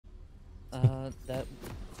That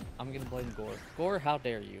I'm gonna blame Gore. Gore, how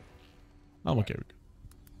dare you? I'm okay.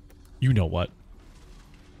 You know what?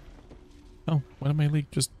 Oh, why did my league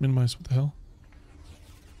just minimize? What the hell?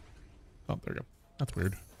 Oh, there we go. That's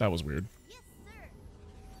weird. That was weird.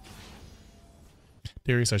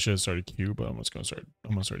 Darius, I should have started Q, but I'm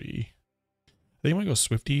gonna start E. I think I'm gonna go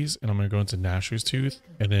Swifties, and I'm gonna go into Gnasher's Tooth,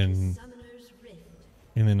 and then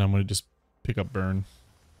I'm gonna just pick up Burn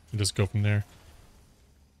and just go from there.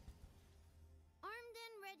 Armed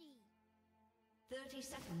and ready. 30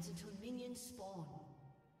 seconds until minions spawn.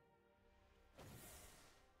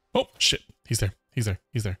 Oh shit! He's there. He's there.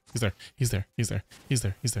 He's there. He's there. He's there. He's there. He's there.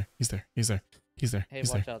 He's there. He's there. He's there. He's there. Hey, He's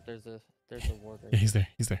watch there. out! There's a ward right Yeah, he's there.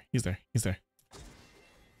 He's there. He's there. He's there.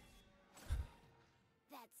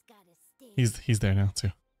 That's gotta stay. He's there now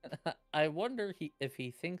too. there. I wonder if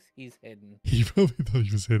he thinks he's hidden. He probably thought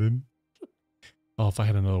he was hidden. Oh, if I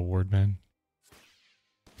had another ward, man.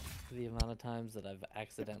 The amount of times that I've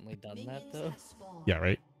accidentally done that, though. Yeah,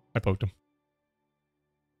 right. I poked him.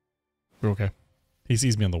 We're okay. He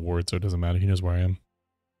sees me on the ward, so it doesn't matter. He knows where I am.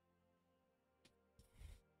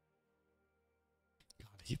 God,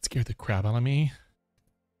 he scared the crap out of me.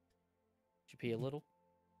 Did you pee a little?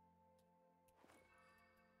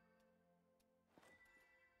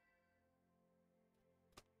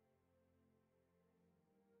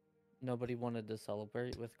 Nobody wanted to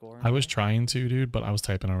celebrate with Gore. I was trying to, dude, but I was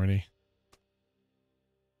typing already.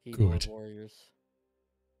 Keyboard Good. warriors.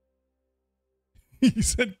 He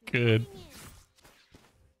said good.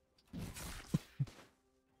 You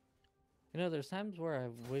know, there's times where I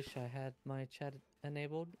wish I had my chat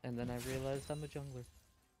enabled, and then I realized I'm a jungler.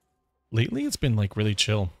 Lately, it's been like really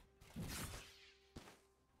chill.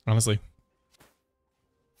 Honestly,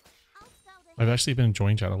 I'll scout I've actually been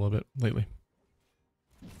enjoying chat a little bit lately.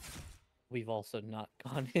 We've also not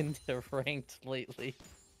gone into ranked lately.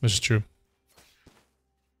 This is true.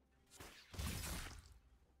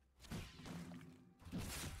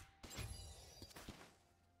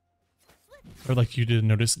 I would like you to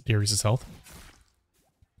notice Darius' health.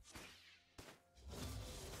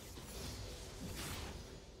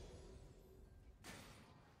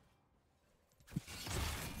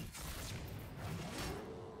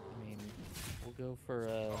 I mean, we'll go for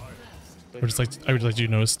I would like you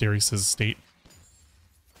to notice Darius' state.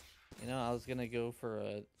 You know, I was gonna go for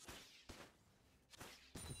a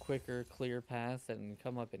quicker, clear path and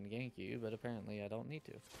come up and gank you, but apparently I don't need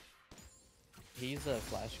to. He's a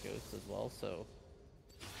flash ghost as well, so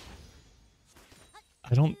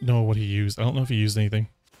I don't know what he used. I don't know if he used anything.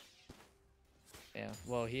 yeah.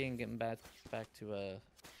 Well, he ain't getting back to a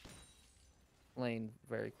lane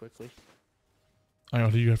very quickly. I know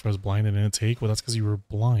you after I was blind and didn't take. Well, that's because you were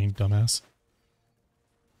blind, dumbass.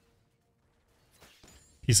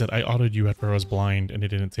 He said, I autoed you after I was blind and it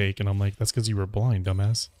didn't take. And I'm like, that's because you were blind,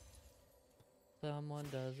 dumbass. Someone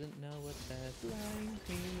doesn't know what that line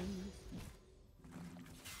means.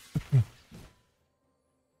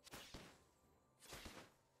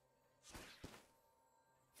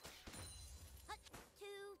 Hut, 2,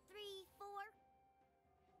 3, 4.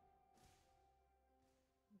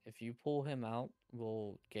 If you pull him out,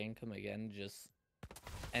 we'll gank him again. Just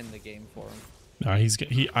end the game for him. Nah,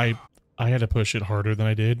 I had to push it harder than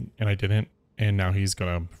I did, and I didn't, and now he's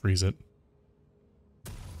gonna freeze it.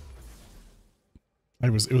 It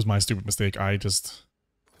was my stupid mistake. I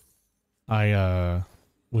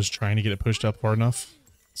was trying to get it pushed up hard enough,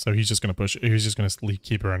 so he's just gonna push it. He's just gonna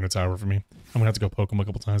keep it around the tower for me. I'm gonna have to go poke him a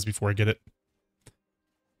couple times before I get it.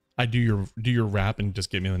 I do your wrap and just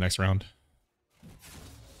get me in the next round.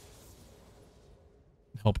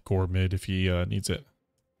 Help core mid if he needs it.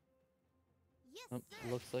 Yes, Oh,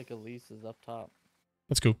 sir. looks like Elise is up top.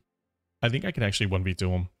 That's cool. I think I could actually 1v2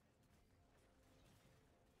 him.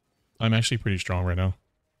 I'm actually pretty strong right now.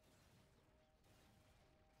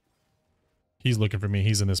 He's looking for me.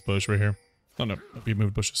 He's in this bush right here. Oh no, we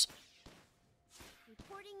moved bushes.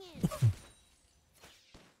 Reporting in.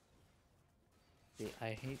 See, I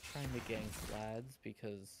hate trying to gank lads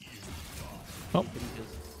because Oh, you can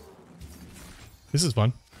just this is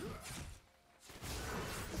fun.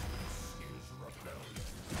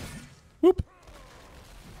 Whoop.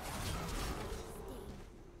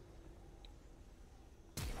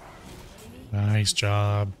 Nice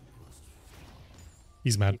job.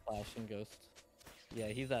 He's mad. flashing ghost. Yeah,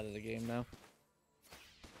 he's out of the game now.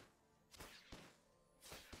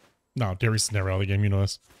 No, Darius is never out of the game. You know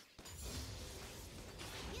this.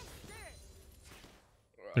 Yes, sir.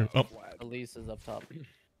 There, oh, Elise is up top.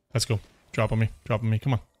 let's go. Drop on me. Drop on me.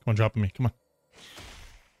 Come on. Come on, drop on me. Come on.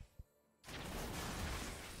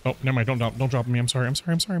 Oh, never mind. Don't drop on me. I'm sorry. I'm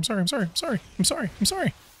sorry. I'm sorry. I'm sorry. I'm sorry. I'm sorry. I'm sorry. I'm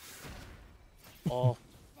sorry. Oh,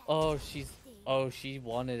 oh, she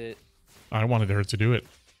wanted it. I wanted her to do it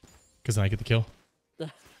because then I get the kill.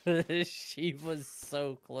 She was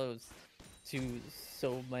so close to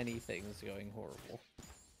so many things going horrible.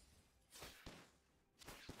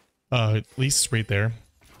 At least right there.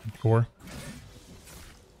 Core.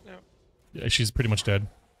 No. Yeah, she's pretty much dead.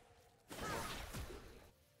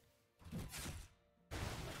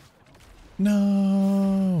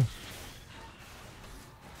 No.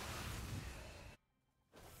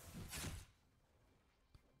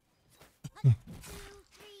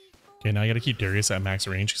 Okay, now I gotta keep Darius at max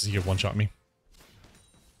range because he can one-shot me.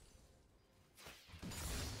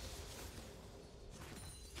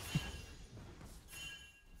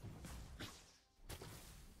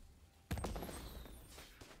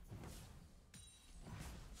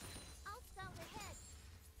 I'll scout ahead.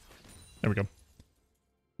 There we go.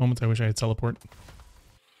 Moment I wish I had teleport.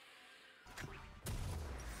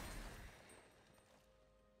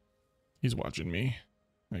 He's watching me.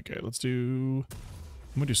 Okay, let's do...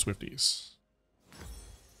 I'm gonna do Swifties.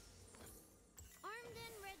 Armed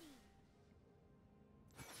and ready.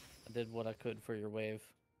 I did what I could for your wave.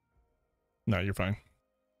 No, you're fine.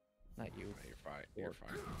 Not you. No, you're fine. You're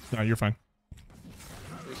fine. No, you're fine.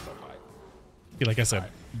 You're still fine. Yeah, like I said,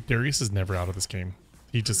 Darius is never out of this game.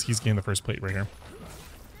 He's getting the first plate right here.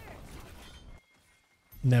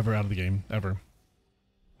 Never out of the game, ever.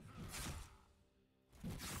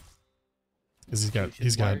 Because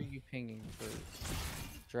he's Why got... are you pinging for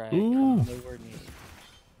drag? Ooh. I'm nowhere near.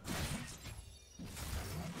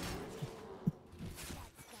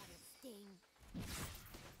 That's gotta sting.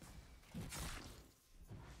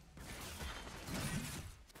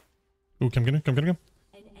 Ooh, come get him, come get him.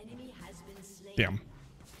 An enemy has been slain. Damn.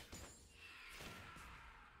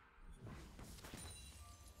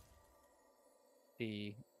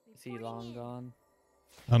 Is he long gone?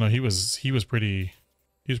 Oh no, he was pretty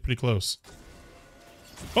close.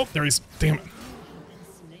 Oh, there he's. Damn it.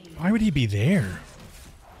 Why would he be there?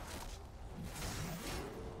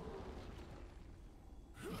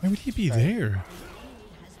 Why would he be there?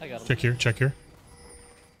 I got him. Check here, check here.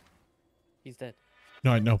 He's dead.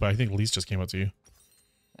 No, I know, but I think Elise just came up to you.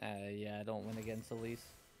 Yeah, I don't win against Elise.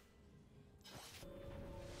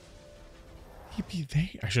 He'd be there.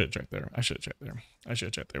 I should have checked there. I should have checked there. I should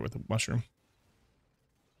have checked there with the mushroom.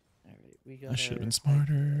 All right, we got. I should have been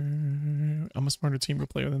smarter. I'm a smarter Teemo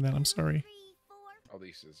player than that. I'm sorry. 3, 4.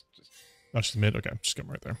 Elise is just... Oh, she's mid. Okay, just come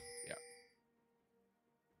right there. Yeah.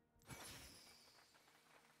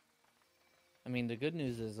 I mean, the good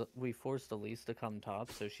news is we forced Elise to come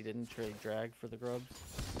top, so she didn't trade drag for the grubs.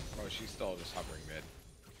 Oh, she's still just hovering mid.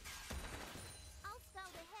 I'll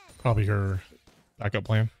scout ahead. Probably her backup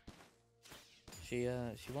plan. She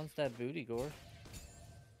wants that booty gore.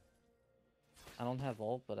 I don't have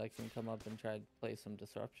ult, but I can come up and try to play some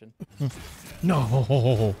disruption.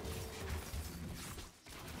 No.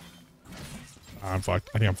 I'm fucked.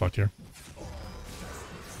 I think I'm fucked here.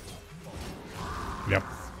 Yep.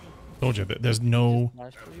 Told you that there's no,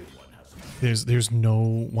 Flash for you? there's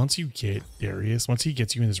no, once you get Darius, once he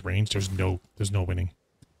gets you in this range, there's no winning.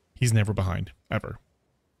 He's never behind, ever.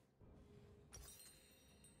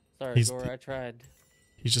 Sorry, He's Gore, the- I tried.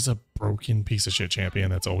 He's just a broken piece of shit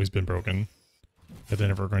champion that's always been broken. That they're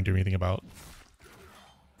never going to do anything about.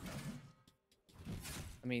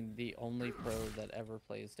 I mean, the only pro that ever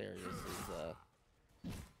plays Darius is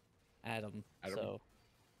Adam. Adam. So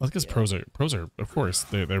That's because Yeah. pros are, of course,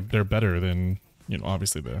 they're better than, you know,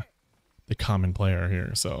 obviously the common player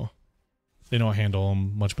here. So they know how to handle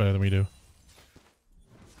them much better than we do.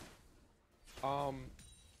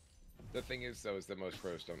 The thing is, though, is that most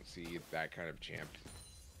pros don't see that kind of champ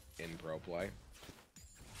in pro play.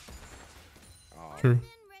 True. And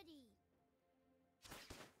ready.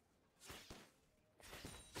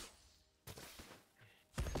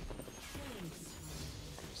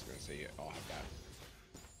 I'm just gonna say I'll have that.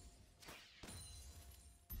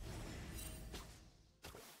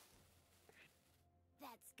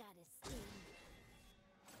 That's gotta sting.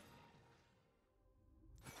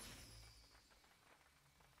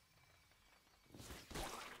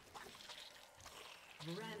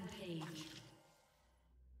 Rampage.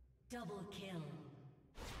 Double kill.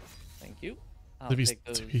 thank you. I'll If he's- take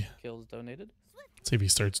those if he- kills donated. See if he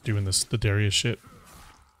starts doing the Darius shit.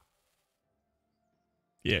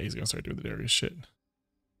 Yeah, he's gonna start doing the Darius shit.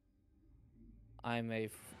 I'm a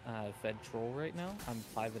Fed troll right now. I'm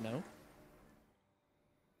 5-0.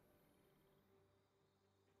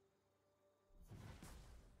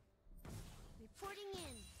 Reporting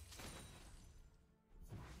in.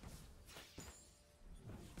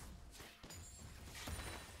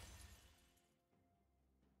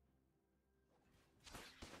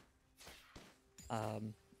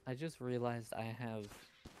 I just realized I have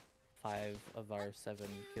 5 of our 7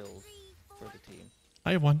 kills for the team.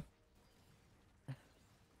 I have one.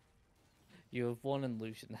 You have 1 and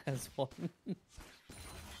Lucian has 1.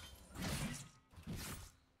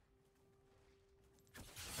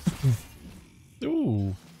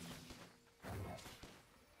 Ooh.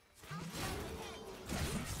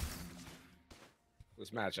 This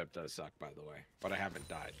matchup does suck, by the way, but I haven't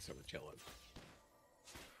died, so we're chilling.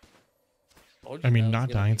 I mean, not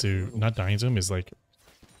dying to him is like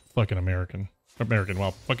fucking American.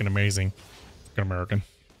 Well, fucking amazing. Fucking American.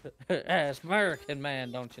 As American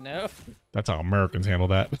man, don't you know? That's how Americans handle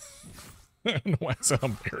that. I don't know why I said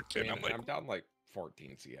American. I I'm like, I'm down like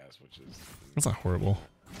 14 CS, which is that's not horrible.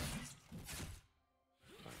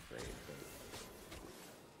 not great. But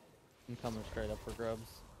I'm coming straight up for grubs.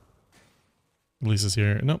 Lisa's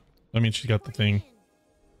here. Nope. I mean, she got the thing.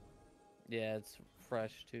 Yeah, it's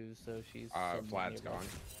fresh too, so she's. Vlad's nearby. gone.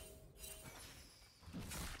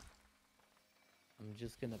 I'm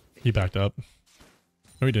just gonna. He backed up.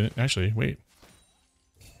 No, he didn't. Actually, wait.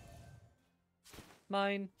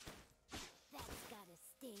 Mine. That's gotta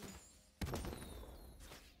sting.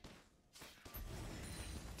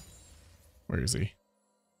 Where is he?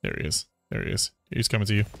 There he is. There he is. He's coming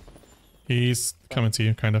to you. He's coming to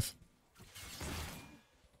you, kind of.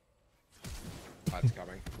 Vlad's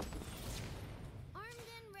coming. Armed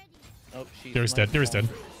and ready. Oh, she's. There's dead. There's dead.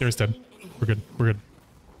 There's dead. We're good. We're good.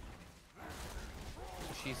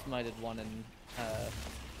 She smited 1 and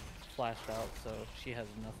flashed out, so she has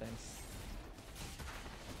nothing.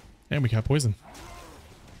 And we got poison.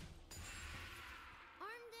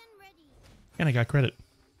 Armed and ready. And I got credit.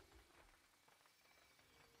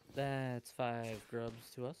 That's 5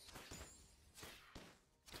 grubs to us.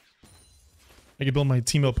 I can build my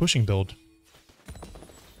Teemo pushing build.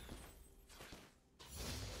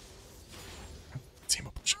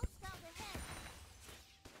 Teemo pushing. I'll scout ahead.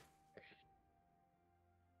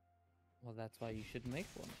 Well, that's why you should make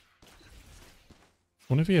one. I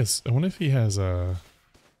wonder if he has. I wonder if he has.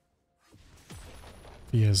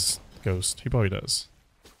 He has ghost. He probably does.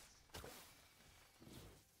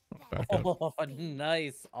 Oh, back up. Oh,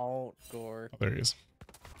 nice alt core. Oh, there he is.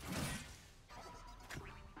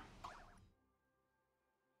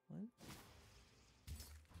 What?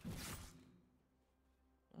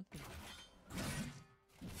 Nothing.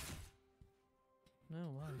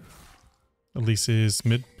 No, why? Elise is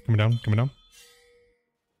mid. Coming down. Coming down.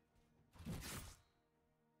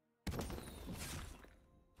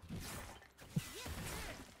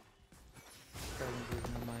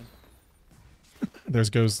 Never mind. There's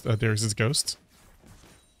ghost. There's his ghost.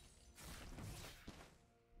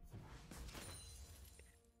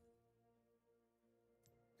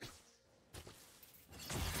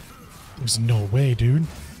 There's no way, dude.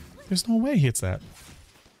 There's no way he hits that.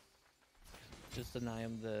 Just deny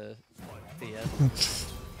him the DS.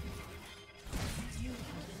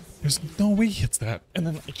 There's no way he hits that. And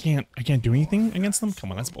then I can't do anything against them?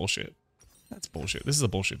 Come on, that's bullshit. That's bullshit. This is a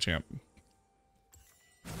bullshit champ.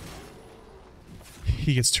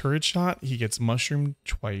 He gets turret shot, he gets mushroomed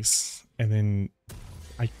twice, and then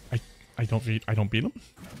I don't beat him?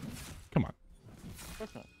 Come on. Of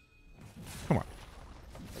course not. Come on.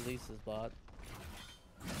 Elise's bot.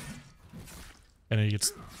 And then he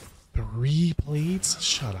gets 3 plates?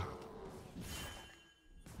 Shut up.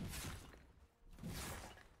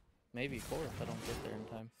 Maybe 4 if I don't get there in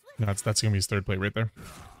time. No, that's gonna be his 3rd plate right there.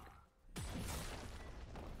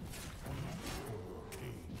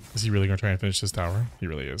 Is he really gonna try and finish this tower? He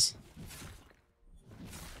really is.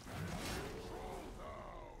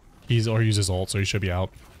 He's or uses ult, so he should be out.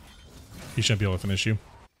 He shouldn't be able to finish you.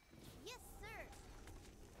 Yes, sir.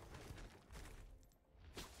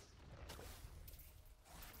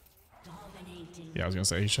 Dominating. Yeah, I was gonna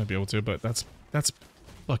say he shouldn't be able to, but that's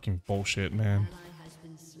fucking bullshit, man. Ally has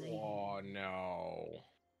been slain. Oh no.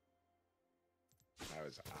 I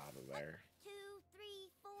was out of there. 2, 3,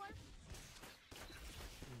 4.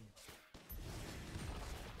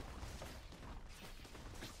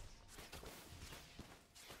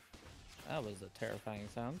 That was a terrifying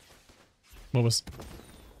sound. What was?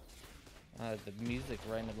 The music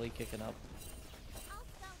randomly kicking up. I'll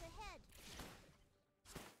scout ahead.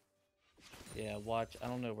 Yeah, watch. I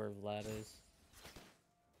don't know where Vlad is.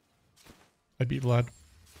 I beat Vlad.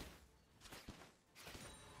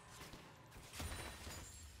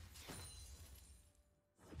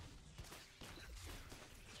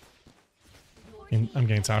 I'm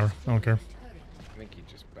getting tower. I don't care. I think he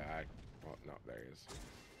just backed. Oh no, there he is.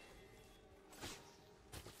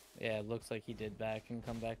 Yeah, it looks like he did back and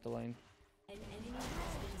come back to lane. An enemy has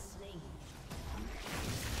been slain.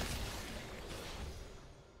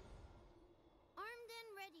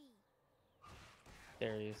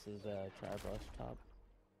 Darius is tri-brush top.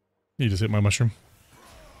 You just hit my mushroom.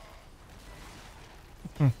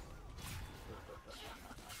 Your team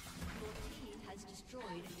has destroyed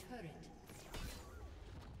a turret.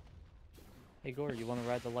 Hey Gore, you want to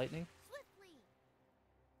ride the lightning? Swiftly.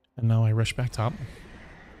 And now I rush back top.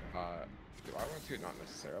 Do I want to? Not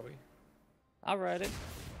necessarily. I'll ride it.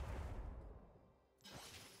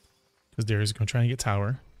 Because Darius is going to try and get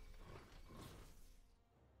tower.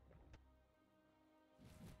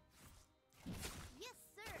 Yes,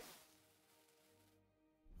 sir.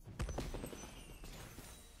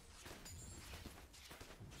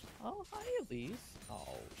 Oh, hi Elise.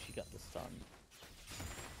 Oh, she got the stun.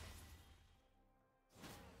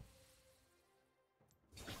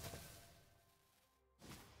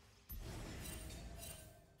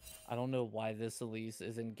 I don't know why this Elise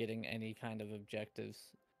isn't getting any kind of objectives.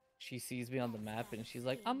 She sees me on the map and she's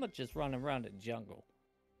like, I'm gonna just run around in jungle.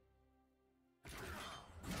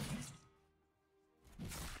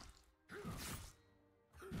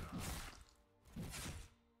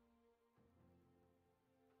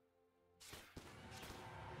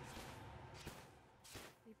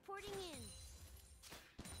 Reporting in.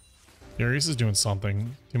 Darius is doing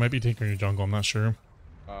something. He might be taking your jungle, I'm not sure.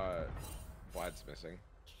 Vlad's missing.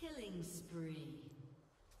 Killing spree.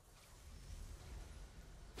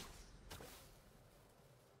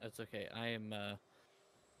 That's okay. I am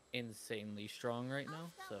insanely strong right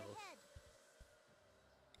now, so Hostile ahead.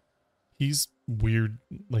 He's weird.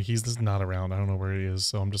 Like, he's just not around. I don't know where he is,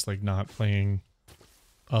 so I'm just, like, not playing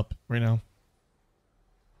up right now.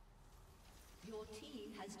 Your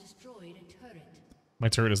team has destroyed a turret. My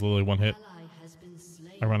turret is literally one hit, Ally has been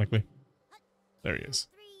slain. ironically. There he is.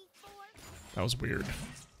 3, 4. That was weird. That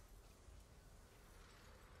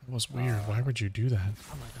was weird. Why would you do that?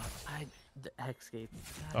 oh my god, the X-Gate.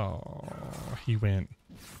 Oh, he went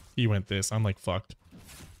this. I'm like fucked.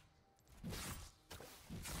 2,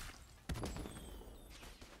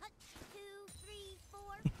 3,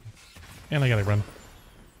 4. And I gotta run.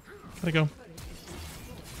 Gotta go.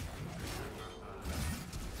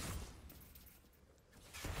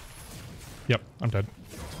 Yep, I'm dead.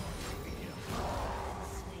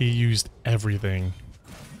 He used everything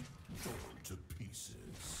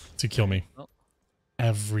to kill me. Oh.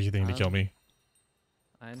 Everything to kill me.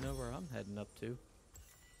 I know where I'm heading up to.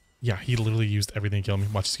 Yeah, he literally used everything to kill me.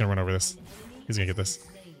 Watch, he's gonna run over this. He's gonna get this.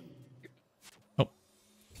 Oh.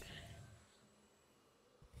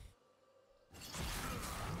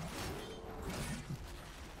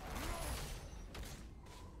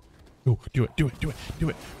 Ooh, do it, do it, do it, do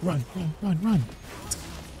it. Run, run, run, run.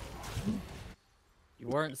 You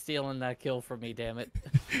weren't stealing that kill from me, damn it.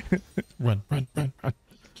 Run, run, run, run.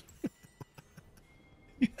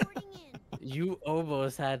 Reporting in. You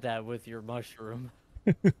almost had that with your mushroom.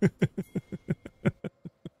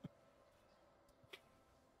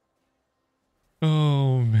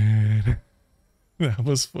 Oh, man. That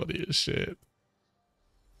was funny as shit.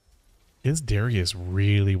 His Darius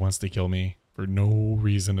really wants to kill me for no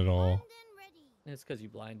reason at all. Armed and ready. It's because you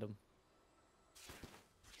blind him.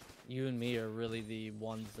 You and me are really the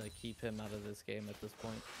ones that keep him out of this game at this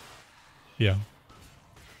point. Yeah.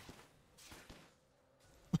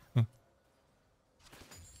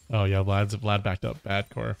 Oh, yeah, Vlad backed up. Bad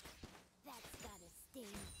core. That's gotta sting.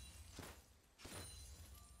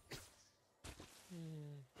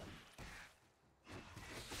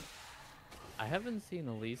 I haven't seen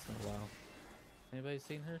Elise in a while. Anybody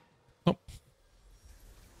seen her? Nope.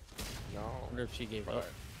 I No. wonder if she gave up.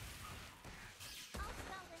 But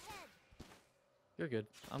Hostile ahead. You're good.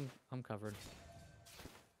 I'm covered.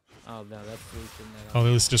 Oh no, that's Lucian. Oh,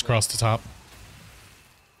 let's just cross the top.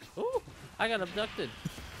 Ooh, I got abducted.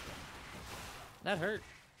 That hurt.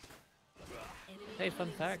 Hey,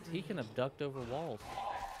 fun fact, he can abduct over walls.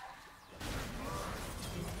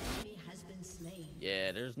 Enemy has been slain.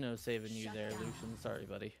 Yeah, there's no saving you there, Lucian. Sorry,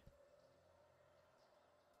 buddy.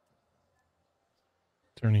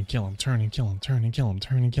 Turn and kill him, turn and kill him, turn and kill him,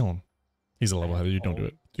 turn and kill him. He's a level ahead of you, don't do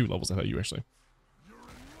it. 2 levels ahead of you, actually.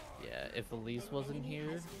 Yeah, if Elise wasn't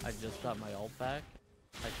here, I just got my ult back.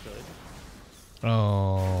 I could.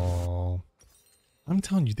 Oh. I'm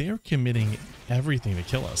telling you, they are committing everything to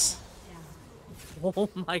kill us. Oh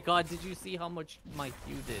my god, did you see how much my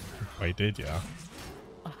Q did? I did, yeah.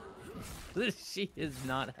 She is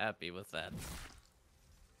not happy with that.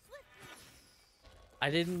 I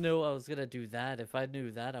didn't know I was gonna do that. If I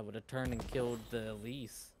knew that, I would have turned and killed the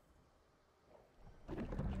Elise.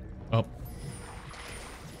 Oh.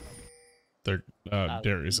 There,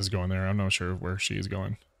 Darius is going there. I'm not sure where she is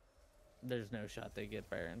going. There's no shot they get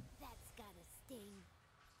Baron. That's gotta sting.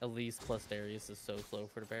 Elise plus Darius is so slow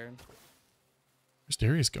for the Baron. Where's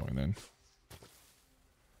Darius going then?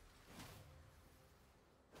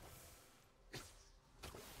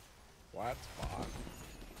 What bot?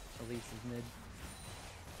 Elise is mid.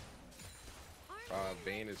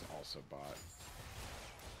 Vayne is also bot.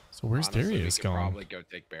 So where's Honestly, Darius we could going? probably go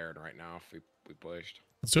take Baron right now if we pushed.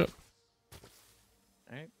 Let's do it.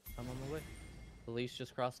 Alright, I'm on my way. Elise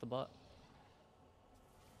just crossed the bot.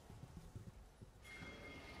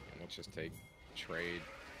 And let's just trade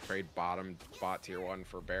bottom bot tier 1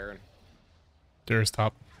 for Baron. Darius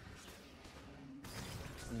top.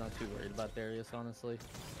 I'm not too worried about Darius, honestly.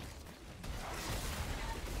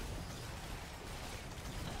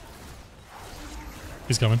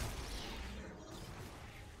 He's coming.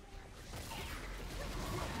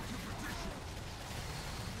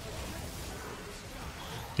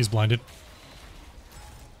 He's blinded.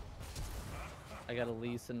 I got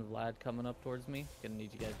Elise and Vlad coming up towards me. Gonna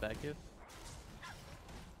need you guys back here.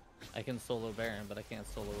 I can solo Baron, but I can't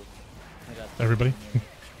solo. I got Everybody?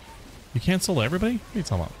 You can't solo everybody? What are you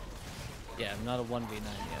talking about? Yeah, I'm not a 1v9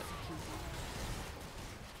 yet.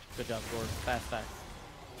 Good job, Gord. Fast.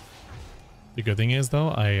 The good thing is though,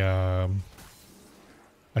 I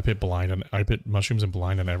put mushrooms and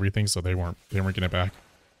blind on everything, so they weren't getting it back.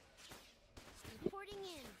 Reporting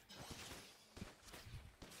in.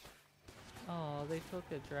 Oh, they took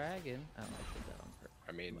a dragon. Oh, I did that on purpose.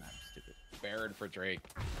 I mean, I'm stupid. Baron for Drake.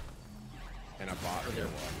 And a bot tier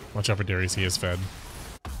 1. Watch out for Darius, he is fed.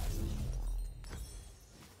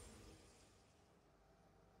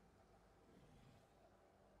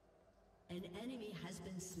 An enemy has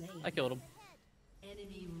been slain. I killed him.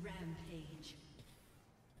 Enemy rampage.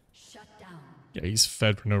 Shut down. Yeah, he's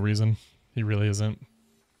fed for no reason. He really isn't.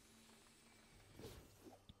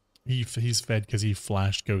 He's fed because he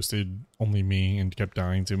flash ghosted only me and kept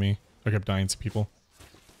dying to me. Or kept dying to people.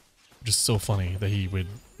 Just so funny that he would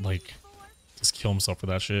like just kill himself for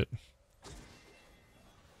that shit.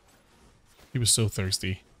 He was so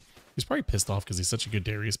thirsty. He's probably pissed off because he's such a good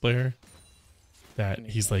Darius player that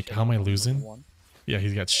he's like, how am I losing? Yeah,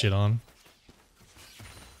 he's got shit on.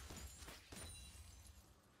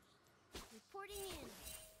 Reporting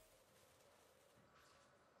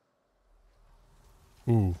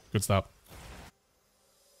in. Ooh, good stop.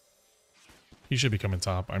 He should be coming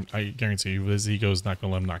top. I guarantee you, his ego's not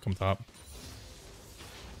gonna let him not come top.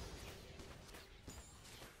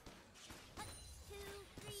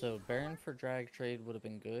 So Baron for drag trade would have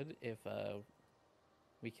been good if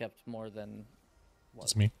we kept more than. What?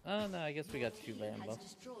 That's me. Oh no, I guess we got 2 Baron Has buff.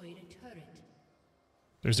 destroyed a turret.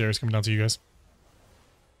 There's Darius coming down to you guys.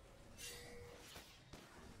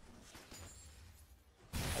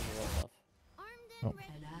 I have a wall buff. Armed Oh. and ready.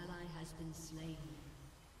 An ally has been slain.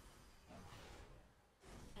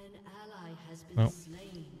 An ally has been Oh.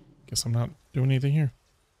 slain. Guess I'm not doing anything here.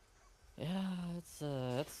 Yeah,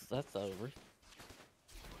 that's over.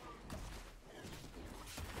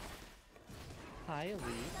 Hi, Elise.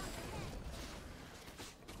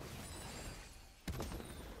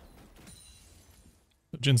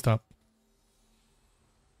 Jin's top.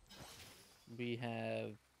 We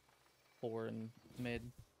have 4 in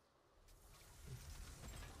mid.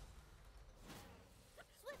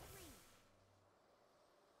 Swiftly.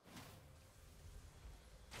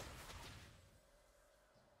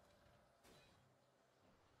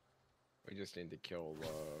 We just need to kill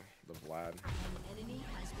the Vlad. An enemy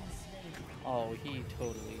has been slain. Oh, he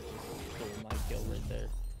totally just stole my kill right there.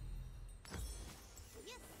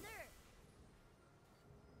 Yes, sir.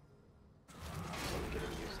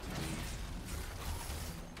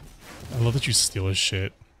 I love that you steal his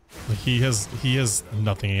shit. Like he has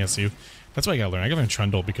nothing against you. That's what I gotta learn. I gotta learn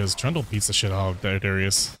Trundle because Trundle beats the shit out of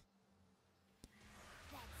Darius.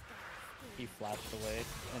 He flashed away,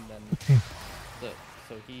 and then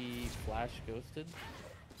so he flash ghosted.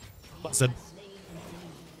 Said,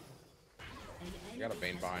 I got a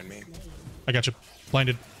Vayne behind me. I got you.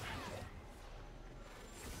 Blinded.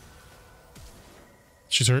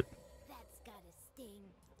 She's hurt. That's gotta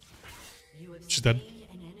sting. You have She's dead. slain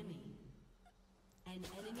an enemy. An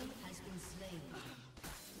enemy has been slain.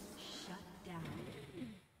 Shut down.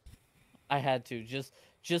 I had to just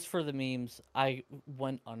for the memes. I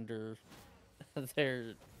went under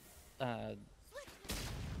their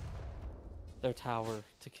tower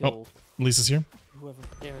to kill Lisa's here. whoever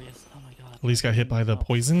Darius. Oh my god. Elise got hit by the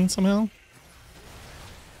poison somehow.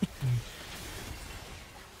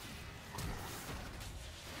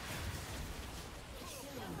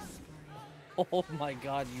 Oh my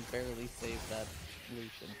god, you barely saved that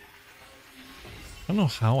Lucian. I don't know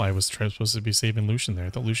how I was supposed to be saving Lucian there. I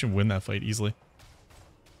thought Lucian would win that fight easily.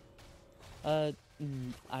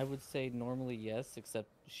 I would say normally yes, except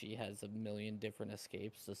she has a million different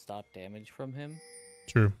escapes to stop damage from him.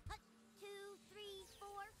 True. 2, 3, 4.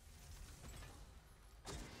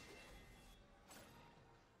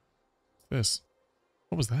 This.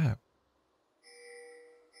 What was that?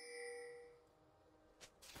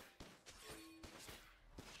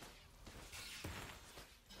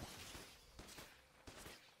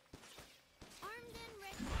 Armed and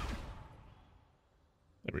ready.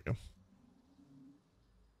 There we go.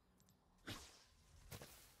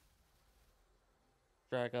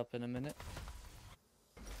 Drag up in a minute.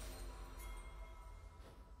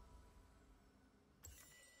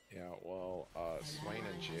 Yeah, well, Swain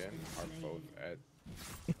and Jin are both at.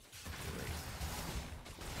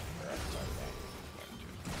 They're outside of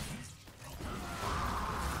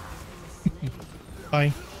that.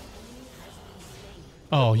 Bye.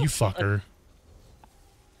 Oh, you fucker.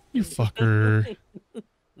 You fucker.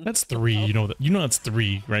 That's 3. You know that. You know that's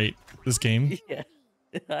 3, right? This game. Yeah,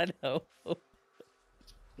 I know.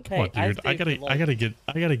 Come on, dude. I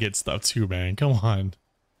gotta get stuff too, man. Come on.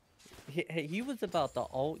 He was about to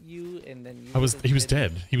ult you, and then you He was would've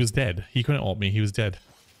dead. He was dead. He couldn't ult me. He was dead.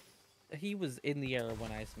 He was in the air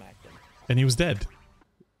when I smacked him. And he was dead.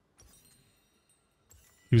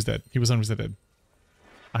 He was dead. He was 100% dead.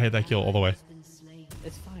 I had that kill all the way.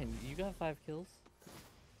 It's fine. You got 5 kills.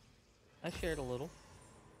 I shared a little.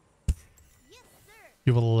 Yes, sir.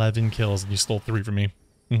 You have 11 kills and you stole 3 from me.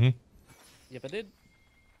 Mm-hmm. Yep, I did.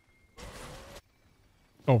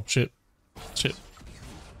 Oh, shit. Shit.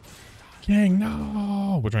 Gang,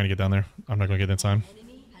 no! We're trying to get down there. I'm not gonna get in time.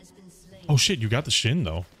 Oh, shit. You got the Shin,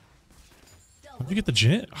 though. How'd you get the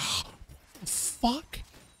Jin? Oh, fuck.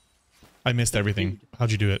 I missed everything.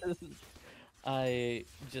 How'd you do it? I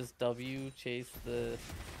just W chased the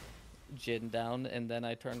Jin down, and then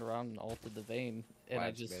I turned around and ulted the Vayne, and I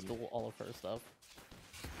Last just mid. stole all of her stuff.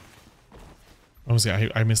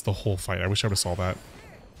 Honestly, I missed the whole fight. I wish I would have saw that.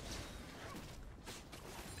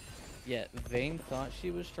 Yeah, Vayne thought she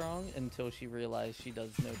was strong until she realized she does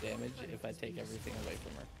no damage if I take everything away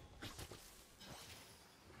from her.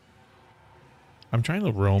 I'm trying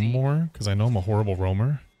to roam more, because I know I'm a horrible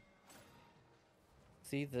roamer.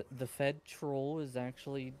 See, the Fed troll is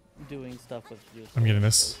actually doing stuff with your I'm getting soul,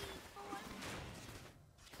 this.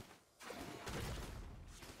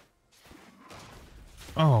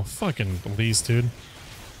 Oh, fucking Elise, dude.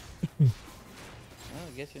 so- Oh,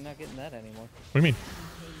 I guess you're not getting that anymore. What do you mean?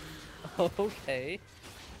 Okay. I'm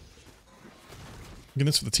getting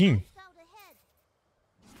this for the team. Out ahead.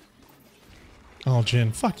 Oh,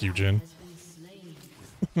 Jin. Fuck you, Jin.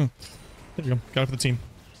 There you go. Got it for the team.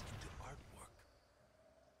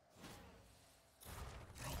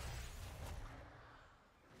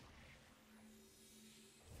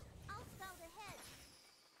 I'll scout ahead.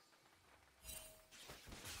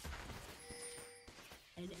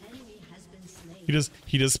 An enemy has been slain.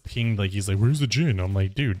 He just pinged like he's like, where's the Jin? I'm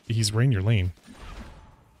like, dude, he's right in your lane.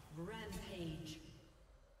 Rampage.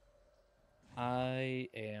 I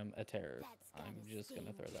am a terror. That's I'm gotta just gonna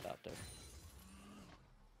sting. throw that out there.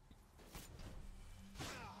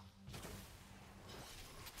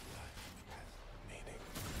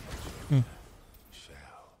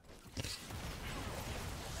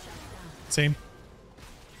 Same.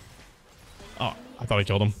 Oh, I thought I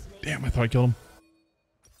killed him. Damn, I thought I killed him.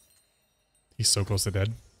 He's so close to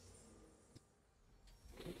dead.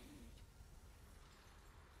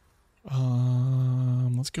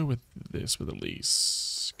 Let's go with this with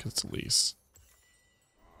Elise, because it's Elise.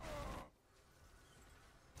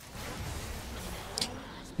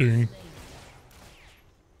 Ding.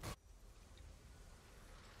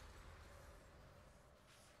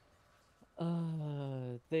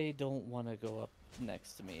 They don't want to go up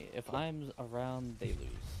next to me. If I'm around, they lose.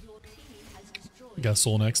 Your team has destroyed. You got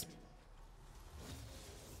Soul next.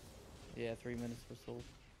 Yeah, 3 minutes for soul.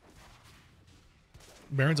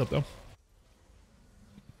 Baron's up though.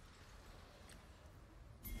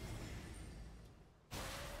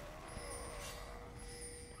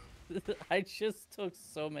 I just took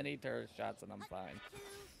so many turret shots and I'm fine.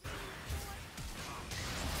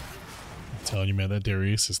 I'm telling you, man, that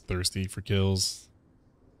Darius is thirsty for kills.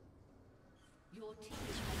 Your team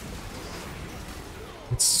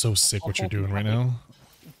It's so sick what you're doing right now.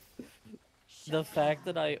 The fact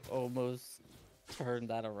that I almost turned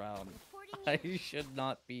that around. I should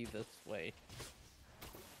not be this way.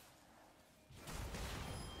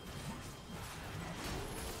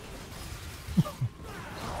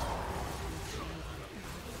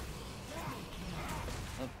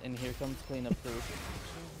 Oh, and here comes cleanup crew.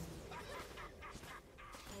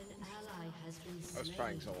 an ally has been I was slain.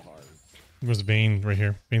 trying so hard. There's Vayne right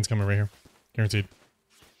here. Vayne's coming right here. Guaranteed.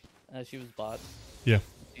 She was bot. Yeah.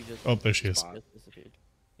 She just, Oh, there she is. Spot. just disappeared.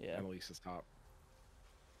 Yeah. Annalise is top.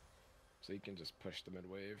 So you can just push the mid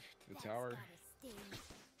wave to the tower.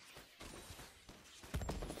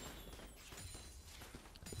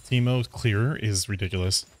 Teemo clear is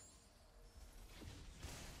ridiculous.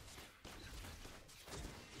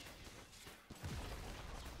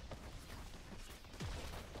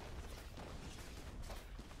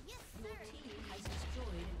 Yes, Your sir. team has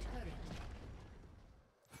destroyed a turret.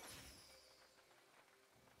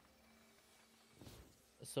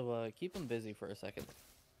 So keep them busy for a second.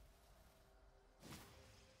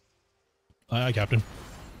 Aye, Captain.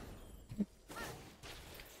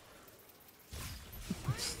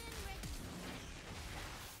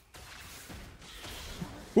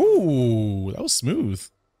 Ooh, that was smooth.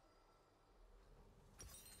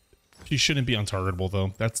 She shouldn't be untargetable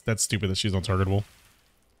though. That's stupid that she's untargetable.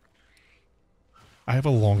 I have a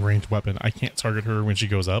long range weapon. I can't target her when she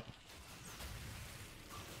goes up.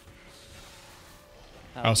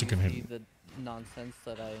 How I also do you can see hit. the nonsense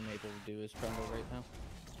that I am able to do is tremble right now?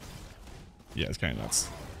 Yeah, it's kind of nuts.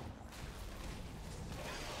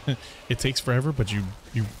 It takes forever, but you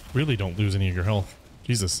really don't lose any of your health.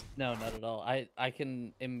 Jesus. No, not at all. I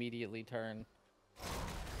can immediately turn.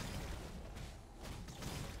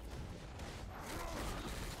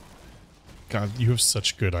 God, you have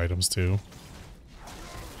such good items too.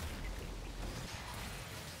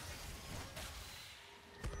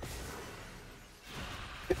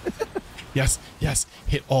 Yes, yes.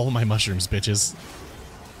 Hit all my mushrooms, bitches.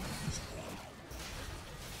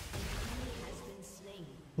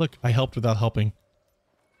 Look, I helped without helping.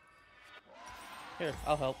 Here,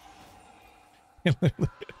 I'll help. I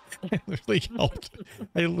literally helped.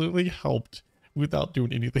 I literally helped without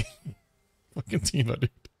doing anything. Fucking Teemo, dude.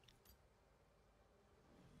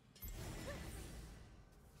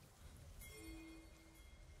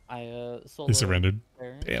 I solo. They surrendered.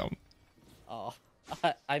 Baron. Damn. Oh,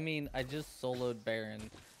 I mean, I just soloed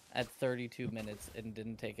Baron at 32 minutes and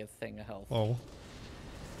didn't take a thing of health. Oh.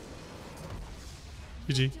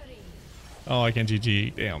 GG. Oh, I can't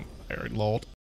GG. Damn. I already lolled.